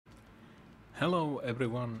Hello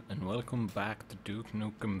everyone and welcome back to Duke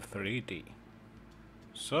Nukem 3D.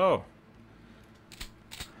 So,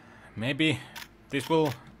 maybe this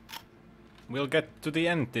we'll get to the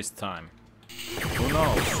end this time. Who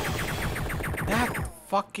knows? That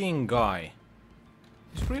fucking guy.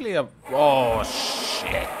 He's really a... Oh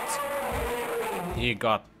shit. He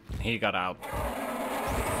got out.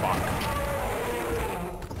 Fuck.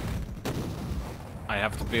 I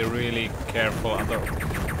have to be really careful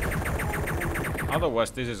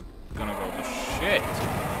otherwise this is gonna go to shit.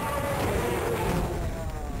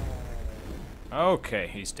 Okay,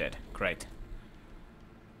 he's dead. Great.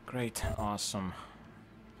 Great, awesome.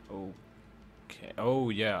 Okay. Oh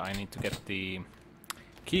yeah, I need to get the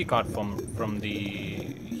keycard from the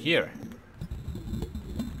here.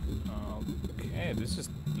 Okay, this is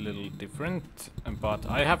a little different, but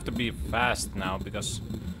I have to be fast now because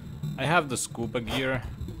I have the scuba gear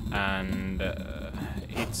and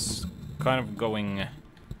it's kind of going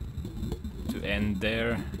to end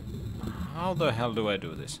there. How the hell do I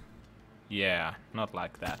do this? Yeah, not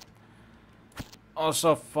like that.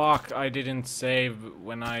 Also, fuck, I didn't save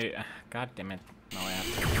when I... God damn it. Now I have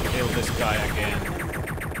to kill this guy again.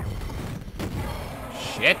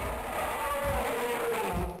 Shit!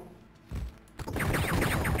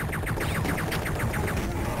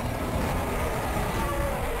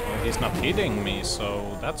 Well, he's not hitting me,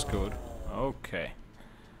 so that's good. Okay.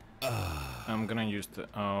 I'm gonna use the...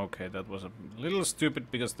 Oh, okay, that was a little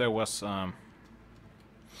stupid because there was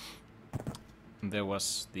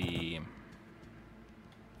the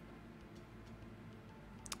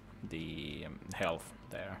health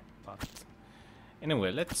there, but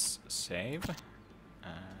anyway, let's save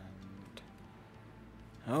and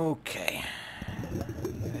okay,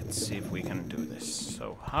 let's see if we can do this.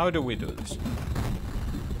 So how do we do this?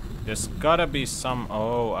 There's gotta be some...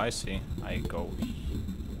 Oh, I see. I go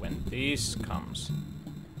when this comes.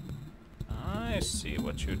 I see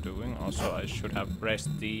what you're doing. Also, I should have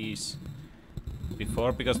pressed these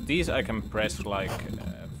before, because these I can press like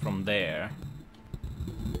from there.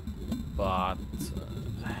 But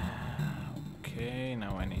okay,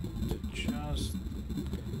 now I need to just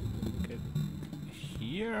get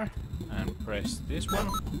here and press this one.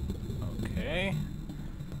 Okay.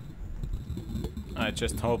 I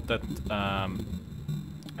just hope that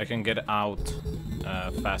I can get out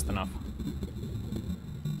fast enough,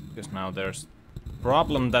 because now there's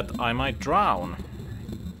problem that I might drown,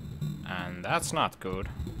 and that's not good.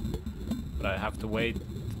 But I have to wait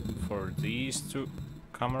for these to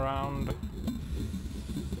come around.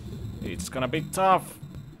 It's gonna be tough.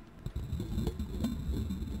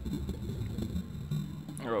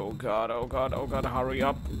 Oh god, oh god, oh god, hurry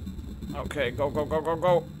up. Okay, go, go, go, go,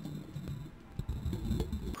 go.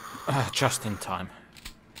 Just in time.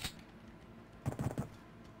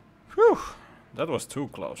 Whew, that was too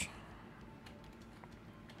close.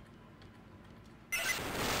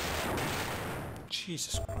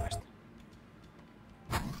 Jesus Christ.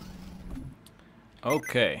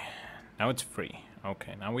 Okay, now it's free.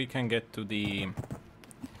 Okay, now we can get to the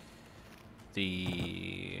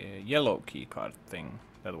yellow keycard thing.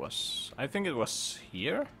 That was... I think it was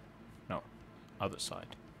here? No, other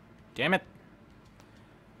side. Damn it!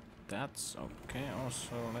 That's okay.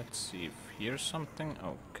 Also, let's see if here's something.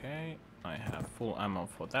 Okay, I have full ammo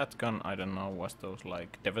for that gun. I don't know, was those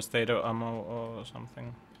like Devastator ammo or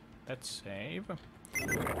something? Let's save.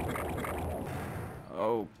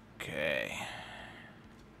 Okay.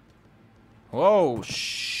 Whoa,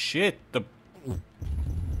 shit! The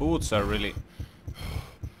boots are really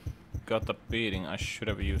got a beating. I should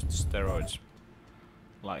have used steroids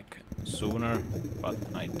like sooner, but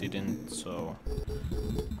I didn't, so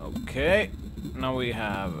okay. Now we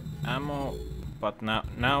have ammo, but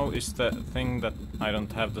now is the thing that I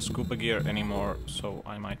don't have the scuba gear anymore, so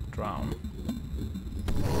I might drown.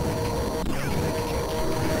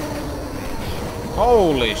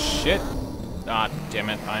 Holy shit! Ah, damn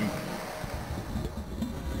it,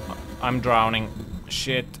 I'm drowning.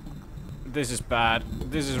 Shit. This is bad.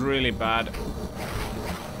 This is really bad.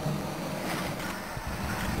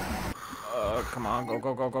 Come on, go,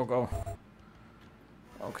 go, go, go, go.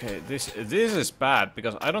 Okay, this is bad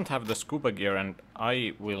because I don't have the scuba gear and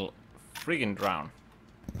I will friggin' drown.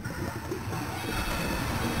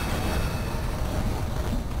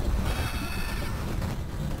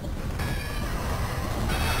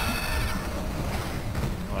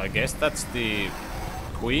 Well, I guess that's the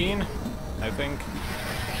queen, I think.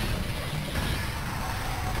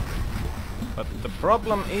 But the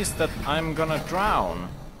problem is that I'm gonna drown.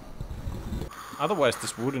 Otherwise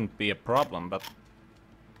this wouldn't be a problem, but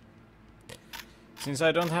since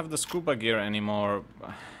I don't have the scuba gear anymore,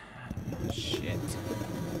 Shit.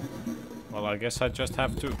 Well, I guess I just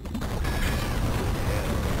have to...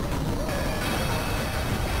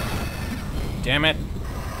 Damn it!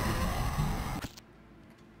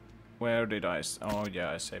 Where did I... Oh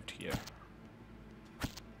yeah, I saved here.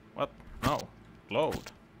 What? No.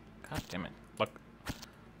 Load. God damn it.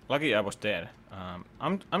 Lucky I was dead.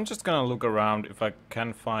 I'm just gonna look around if I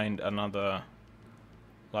can find another...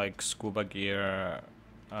 like scuba gear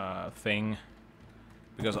thing.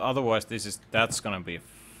 Because otherwise that's gonna be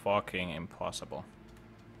fucking impossible.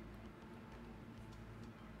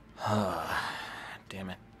 Damn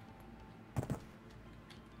it.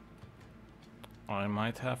 I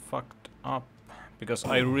might have fucked up because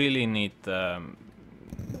I really need the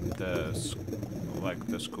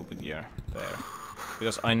scuba gear there,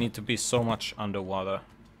 because I need to be so much underwater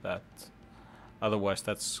that otherwise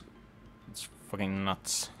it's fucking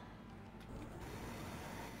nuts.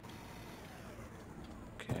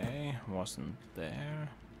 Okay, wasn't there.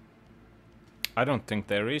 I don't think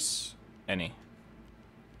there is any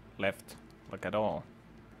left, like at all.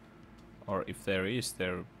 Or if there is,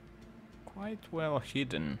 they're quite well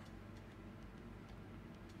hidden.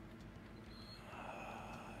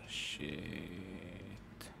 Shit.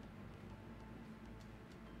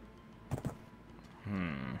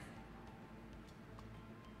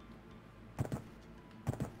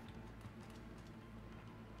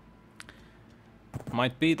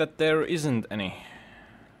 Might be that there isn't any.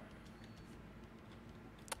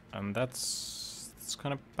 And that's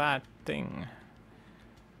kind of bad thing.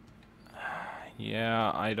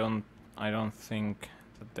 Yeah, I don't think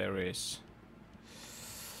that there is.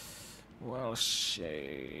 Well,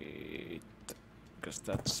 shit. Because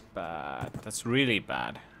that's bad. That's really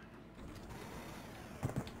bad.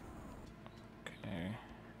 Okay.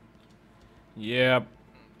 Yeah,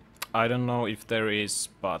 I don't know if there is,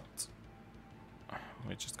 but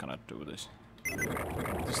we're just gonna do this.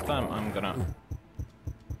 This time I'm gonna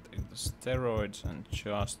take the steroids and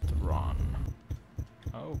just run.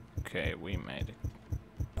 Okay, we made it.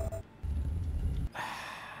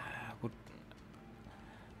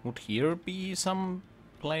 Would here be some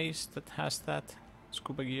place that has that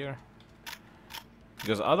scuba gear?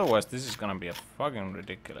 Because otherwise this is gonna be a fucking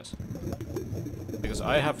ridiculous. Because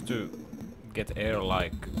I have to get air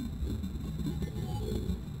like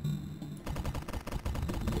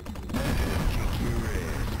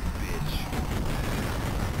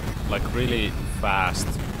really fast,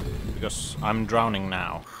 because I'm drowning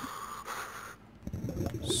now.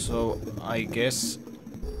 So I guess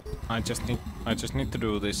I just need to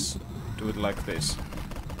do this, do it like this.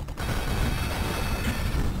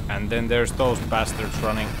 And then there's those bastards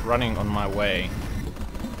running on my way.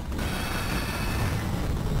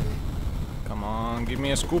 Come on, give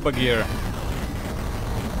me a scuba gear.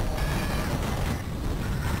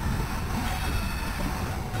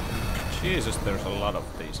 Jesus, there's a lot of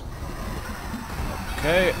these.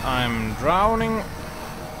 Okay, I'm drowning.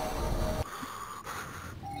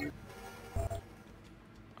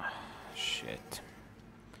 Shit.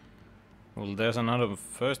 Well, there's another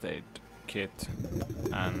first aid kit,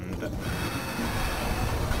 and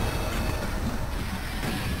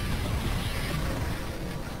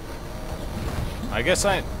I guess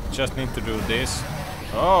I just need to do this.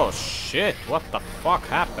 Oh shit, what the fuck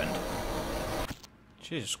happened?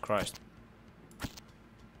 Jesus Christ.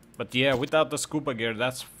 But yeah, without the scuba gear,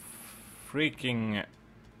 that's freaking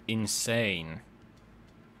insane.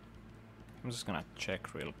 I'm just gonna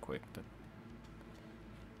check real quick that,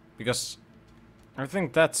 because I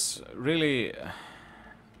think that's really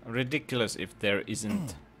ridiculous if there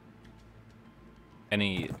isn't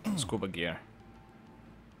any scuba gear.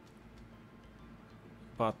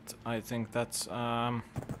 But I think that's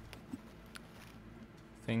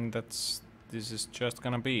this is just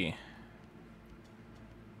gonna be,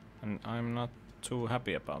 and I'm not too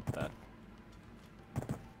happy about that.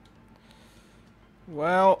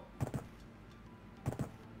 Well,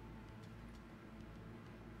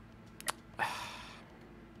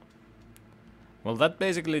 well, that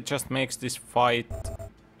basically just makes this fight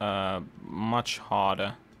much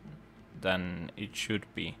harder than it should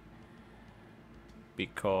be,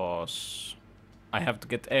 because I have to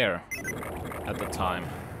get air at the time.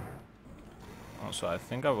 Also, I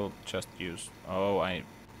think I will just use... Oh, I'm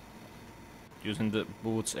using the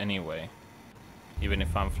boots anyway, even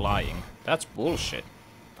if I'm flying. That's bullshit.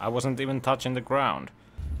 I wasn't even touching the ground.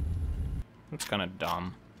 That's kinda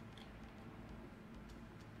dumb.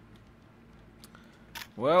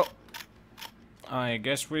 Well, I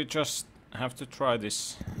guess we just have to try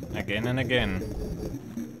this again and again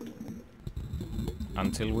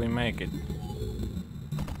until we make it.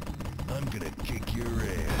 I'm gonna kick your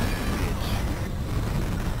ass.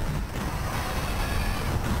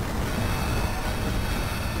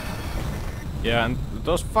 Yeah, and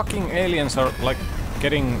those fucking aliens are like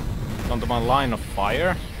getting onto my line of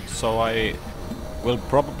fire, so I will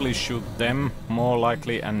probably shoot them more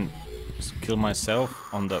likely and kill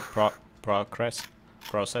myself on the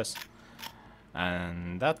process.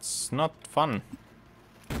 And that's not fun.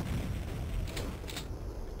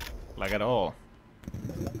 Like at all.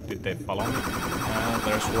 Did they follow me?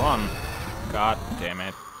 There's one. God damn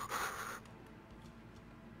it.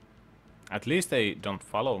 At least they don't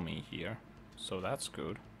follow me here, so that's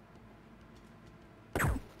good.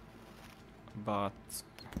 But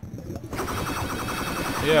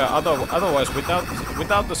yeah, otherwise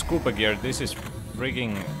without the scuba gear, this is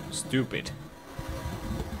freaking stupid.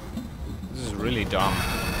 This is really dumb.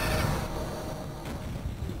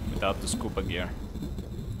 Without the scuba gear,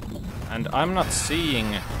 and I'm not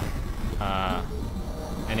seeing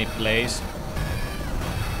any place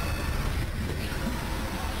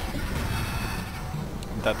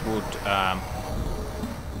that would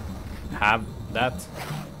have that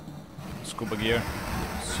scuba gear,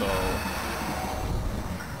 so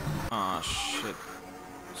shit.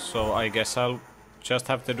 So I guess I'll just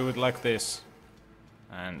have to do it like this.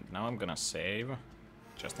 And now I'm gonna save,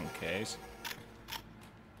 just in case.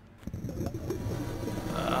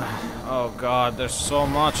 Oh god, there's so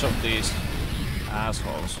much of these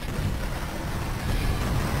assholes.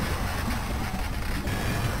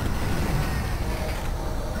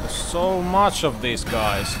 So much of these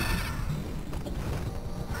guys.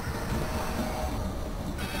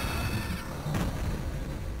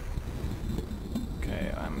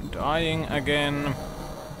 Okay, I'm dying again.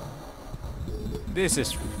 This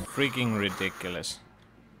is freaking ridiculous.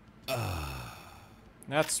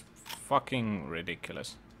 That's fucking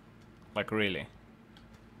ridiculous. Like really.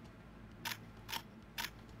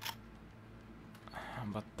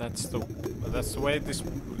 But that's the way this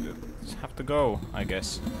have to go, I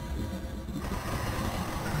guess.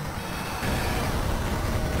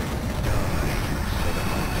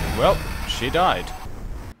 Well, she died.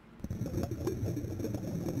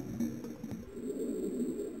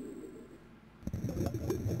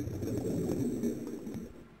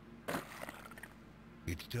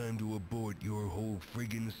 It's time to abort your whole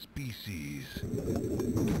friggin' species.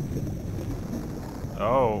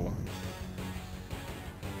 Oh.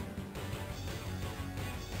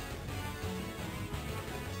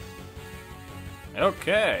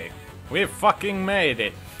 Okay, we fucking made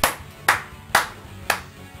it.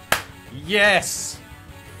 Yes!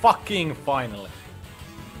 Fucking finally.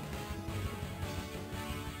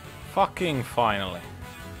 Fucking finally.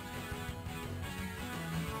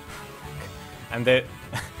 And the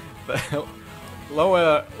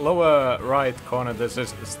lower right corner, this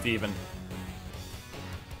is Steven.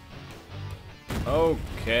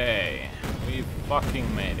 Okay, we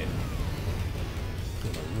fucking made it.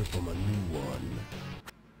 Gonna rip him a new one.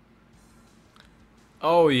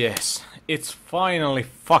 Oh yes, it's finally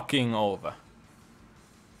fucking over.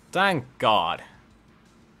 Thank God.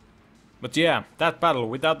 But yeah, that battle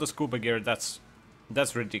without the scuba gear, that's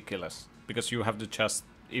ridiculous. Because you have to just,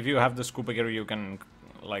 if you have the scuba gear, you can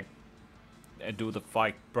like do the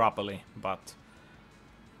fight properly. But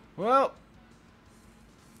well,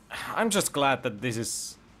 I'm just glad that this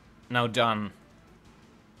is now done,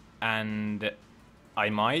 and I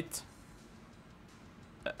might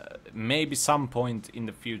maybe some point in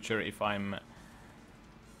the future, if I'm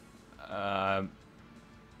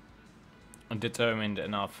determined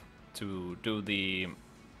enough to do the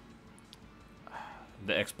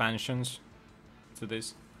expansions to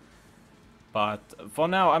this. But for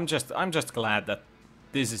now, I'm just glad that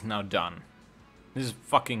this is now done. This is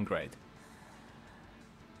fucking great.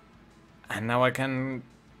 And now I can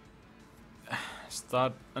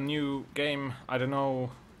start a new game. I don't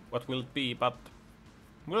know what will it be, but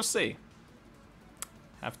we'll see.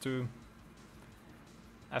 Have to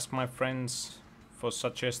ask my friends for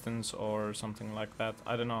suggestions or something like that.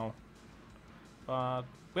 I don't know. But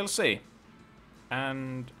we'll see.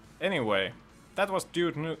 And anyway, that was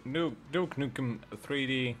Duke Nukem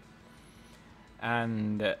 3D.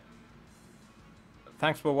 And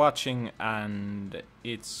thanks for watching, and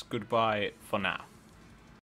it's goodbye for now.